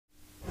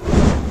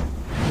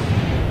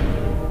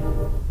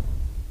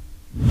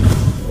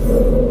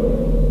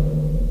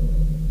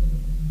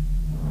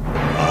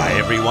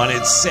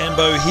everyone, it's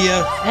Sambo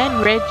here.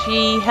 And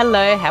Reggie,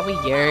 hello, how are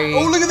you?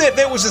 Oh, look at that,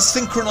 that was a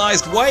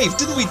synchronized wave.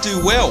 Didn't we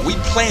do well? We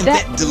planned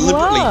that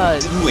deliberately,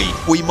 didn't we?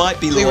 We might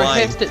be lying. We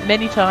rehearsed it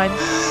many times.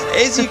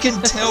 As you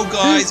can tell,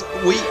 guys,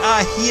 we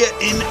are here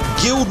in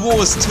Guild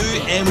Wars 2,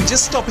 and we're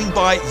just stopping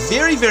by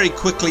very, very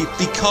quickly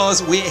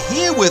because we're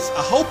here with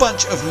a whole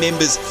bunch of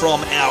members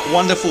from our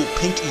wonderful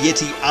Pink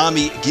Yeti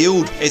Army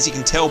guild, as you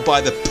can tell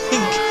by the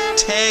pink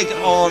tag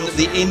on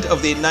the end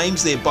of their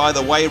names there. By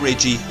the way,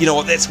 Reggie, you know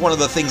what, that's one of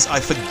the things I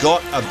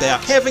forgot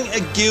about, having a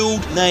guild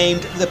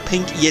named the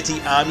Pink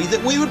Yeti Army,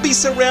 that we would be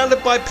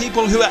surrounded by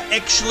people who are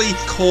actually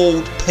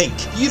called Pink.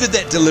 You did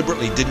that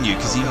deliberately, didn't you?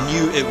 Because you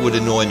knew it would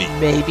annoy me.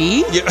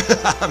 Maybe. Yeah,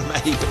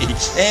 maybe.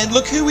 And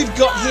look who we've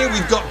got here.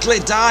 We've got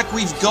Gledark,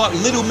 we've got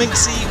Little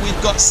Minxie,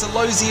 we've got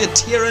Salozia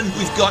Terran,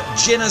 we've got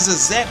Jenna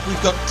Zap,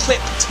 we've got Klep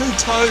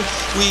Tuto,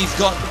 we've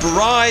got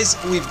Bryce,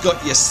 we've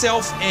got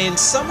yourself, and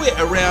somewhere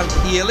around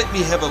here, let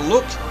me have a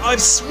look. I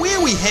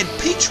swear we had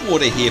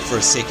Peachwater here for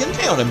a second.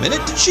 Hang on a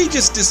minute, did she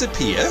just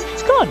disappear?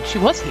 It's gone, she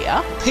was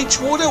here.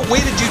 Peachwater,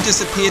 where did you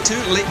disappear to?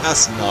 Let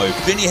us know.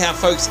 But anyhow,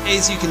 folks,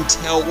 as you can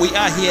tell, we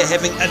are here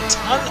having a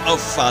ton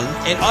of fun,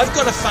 and I've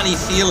got a funny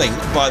feeling,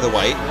 by the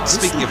way,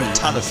 speaking of a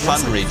ton of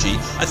fun, Reggie,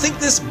 I think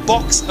this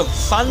box of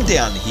fun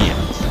down here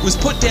was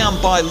put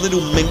down by Little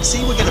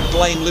Minxie. We're going to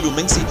blame Little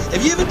Minxie.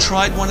 Have you ever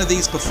tried one of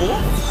these before?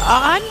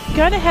 I'm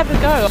going to have a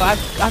go.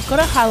 I've got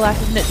it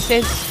highlighted and it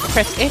says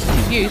press F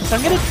to use, so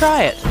I'm going to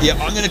try it. Yeah,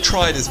 I'm going to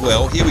try it as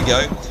well. Here we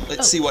go.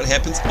 Let's see what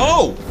happens.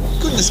 Oh,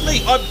 goodness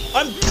me.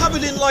 I'm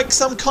covered in like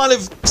some kind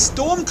of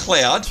storm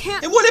cloud.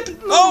 And what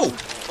happened? Oh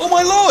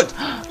my lord.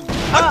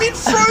 I've been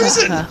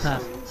frozen.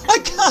 I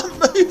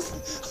can't move.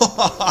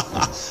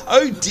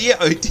 Oh dear,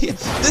 oh dear.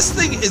 This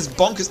thing is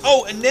bonkers.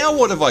 Oh, and now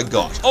what have I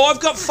got? Oh, I've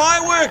got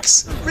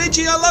fireworks.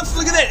 Reggie, I love,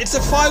 look at that. It's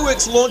a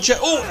fireworks launcher.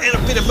 Oh, and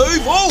a bit of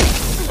move.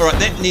 Oh. All right,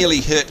 that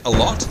nearly hurt a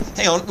lot.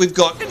 Hang on, we've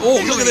got,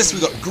 oh, look at this.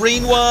 We've got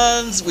green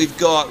ones. We've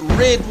got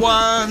red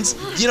ones.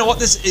 You know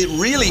what?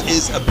 It really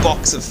is a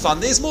box of fun.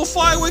 There's more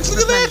fireworks.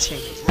 Look at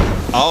that.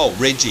 Oh,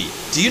 Reggie,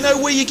 do you know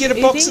where you get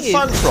a box of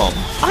fun from?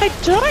 I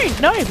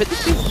don't know, but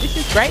this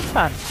is great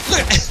fun.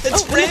 Look, it's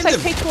random. It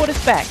looks like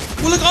Peachwater's back.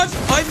 Well, look,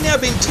 I've now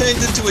been turned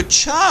into a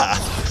char.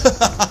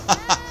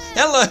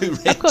 Hello,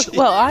 Reggie. Of course,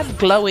 well, I'm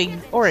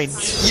glowing orange.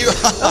 You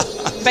are.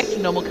 Back to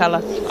normal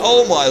colour.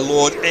 Oh my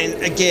lord,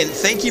 and again,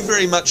 thank you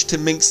very much to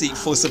Minxie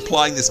for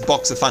supplying this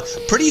box of fun.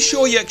 Pretty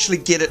sure you actually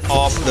get it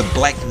off the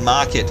black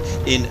market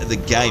in the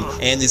game,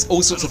 and there's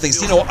all sorts of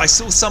things. You know what, I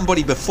saw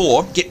somebody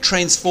before get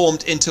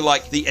transformed into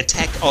like the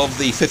Attack of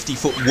the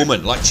 50-foot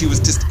woman. Like, she was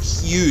just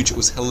huge. It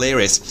was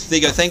hilarious. There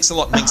you go, thanks a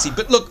lot, Minxie.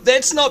 But look,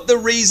 that's not the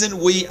reason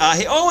we are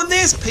here. Oh, and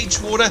there's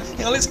Peachwater.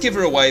 Now let's give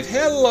her a wave.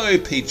 Hello,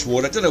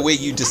 Peachwater. I don't know where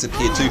you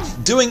disappeared to.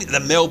 Doing the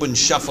Melbourne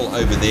Shuffle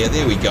over there.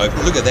 There we go.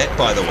 Look at that,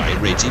 by the way,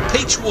 Reggie.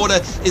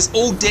 Peachwater is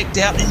all decked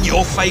out in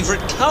your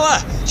favourite colour.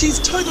 She's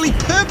totally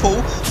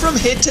purple from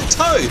head to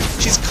toe.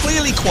 She's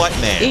clearly quite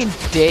mad.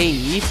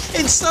 Indeed.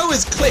 And so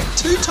is Klep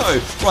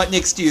Tuto right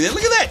next to you there.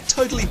 Look at that,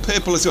 totally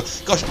purple as well.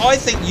 Gosh, I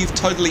think you've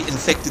totally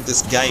infected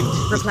this game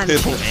with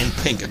purple and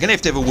pink. I'm going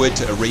to have a word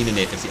to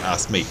ArenaNet if you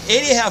ask me.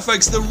 Anyhow,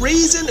 folks, the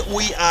reason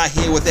we are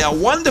here with our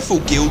wonderful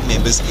guild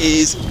members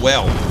is,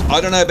 well,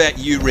 I don't know about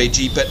you,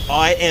 Reggie, but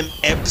I am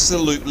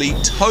absolutely,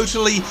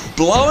 totally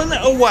blown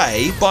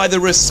away by the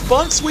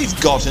response we've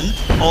gotten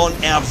on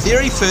our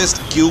very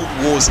first Guild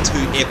Wars 2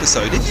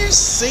 episode. Have you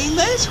seen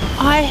that?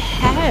 I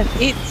have.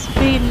 It's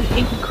been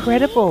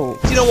incredible.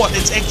 You know what?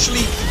 It's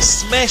actually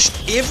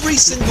smashed every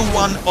single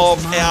one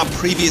of our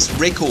previous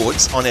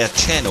records on our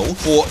channel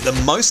for the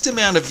most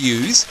amount of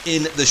views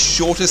in the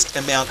shortest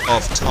amount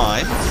of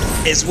time,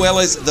 as well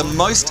as the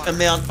most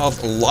amount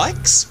of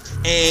likes.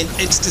 And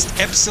it's just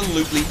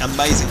absolutely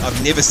amazing.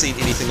 I've never seen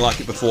anything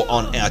like it before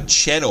on our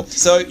channel.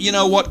 So, you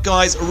know what,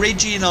 guys?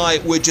 Reggie and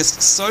I were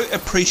just so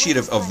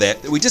appreciative of that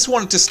we just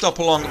wanted to stop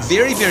along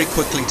very, very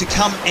quickly to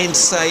come and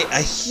say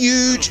a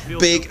huge,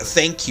 big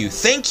thank you.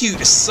 Thank you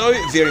so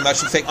very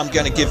much. In fact, I'm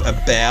going to give a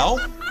bow.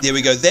 There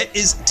we go. That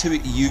is to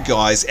you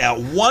guys, our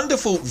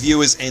wonderful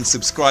viewers and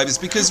subscribers,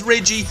 because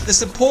Reggie, the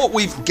support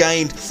we've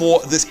gained for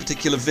this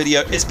particular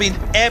video, it's been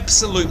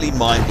absolutely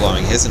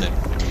mind-blowing, hasn't it?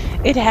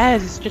 It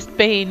has just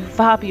been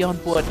far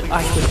beyond what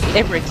I could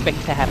ever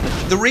expect to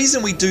happen. The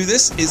reason we do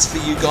this is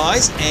for you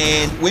guys,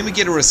 and when we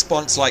get a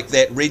response like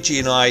that, Reggie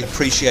and I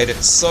appreciate it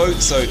so,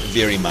 so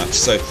very much.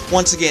 So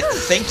once again,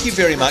 thank you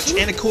very much,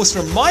 and of course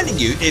reminding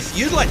you, if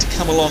you'd like to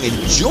come along and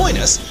join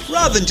us,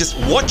 rather than just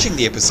watching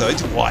the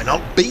episodes, why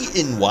not be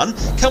in one?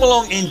 Come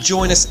along and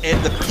join us at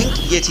the Pink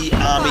Yeti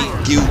Army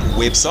Guild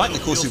website, and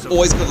of course we've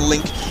always got a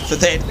link for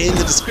that in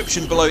the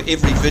description below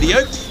every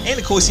video, and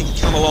of course you can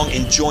come along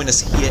and join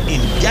us here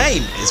in game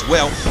as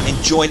well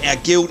and join our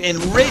guild. And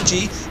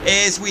Reggie,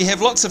 as we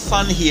have lots of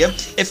fun here,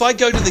 if I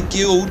go to the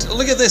guild,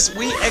 look at this,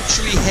 we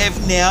actually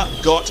have now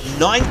got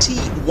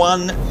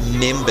 91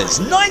 members.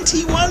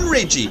 91,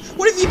 Reggie!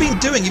 What have you been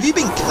doing? Have you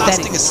been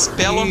casting a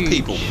spell on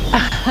people?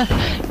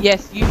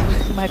 Yes,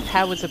 using my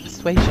powers of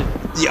persuasion.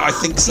 Yeah, I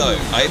think so.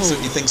 I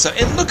absolutely think so.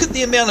 And look at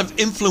the amount of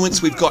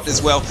influence we've got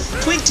as well.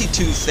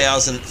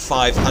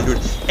 22,500.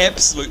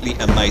 Absolutely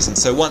amazing.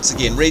 So once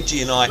again,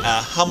 Reggie and I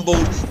are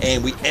humbled,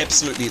 and we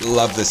absolutely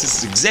love this.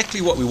 This is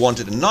exactly what we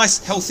wanted. A nice,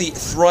 healthy,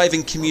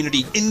 thriving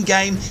community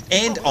in-game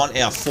and on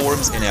our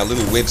forums and our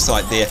little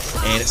website there.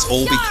 And it's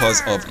all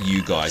because of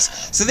you guys.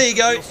 So there you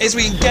go. As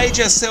we engage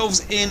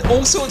ourselves in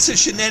all sorts of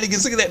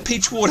shenanigans, look at that.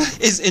 Peach water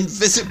is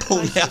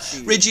invisible now.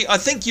 Reggie, I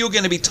think you're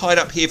going to be tied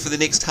up here for the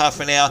next half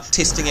an hour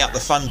testing out the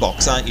fun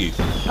box, aren't you?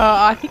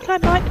 I think I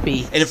might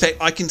be. And in fact,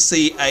 I can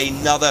see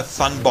another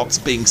fun box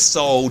being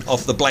sold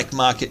off the black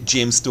market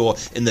gem store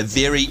in the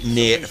very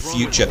near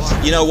future.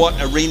 You know what,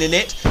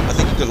 ArenaNet? I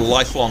think you've got a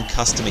lifelong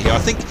customer here. I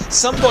think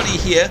somebody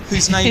here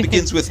whose name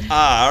begins with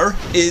R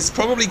is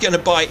probably going to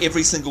buy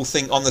every single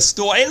thing on the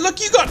store. And look,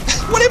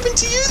 what happened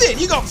to you then?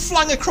 You got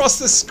flung across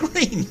the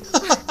screen.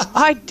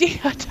 I did.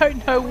 I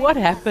don't know what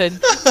happened.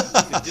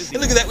 And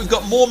look at that, we've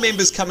got more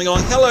members coming on.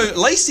 Hello,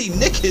 Lacey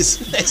Nickers.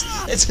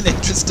 That's an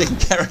interesting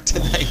character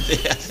name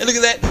there. And look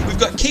at that, we've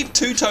got Keep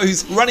Two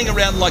Toes running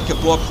around like a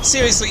blob.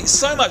 Seriously,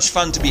 so much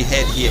fun to be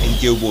had here in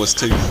Guild Wars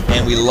 2,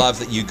 and we love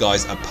that you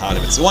guys are part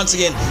of it. So once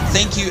again,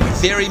 thank you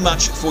very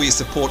much for your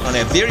support on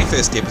our very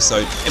first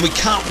episode, and we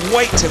can't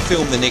wait to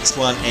film the next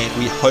one, and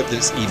we hope that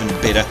it's even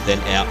better than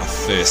our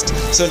first.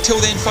 So until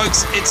then,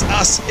 folks, it's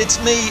us, it's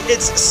me,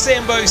 it's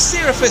Sambo,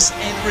 Seraphis,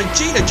 and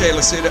Regina J.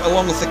 Lacerda,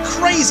 along with the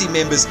crazy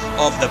members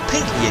of the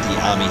Pink Yeti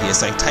Army here,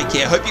 saying take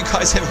care. Hope you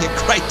guys are having a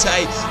great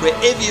day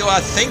wherever you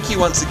are. Thank you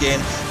once again.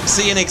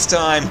 See you next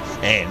time,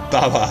 and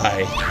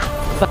bye-bye.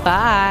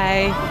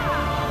 Bye.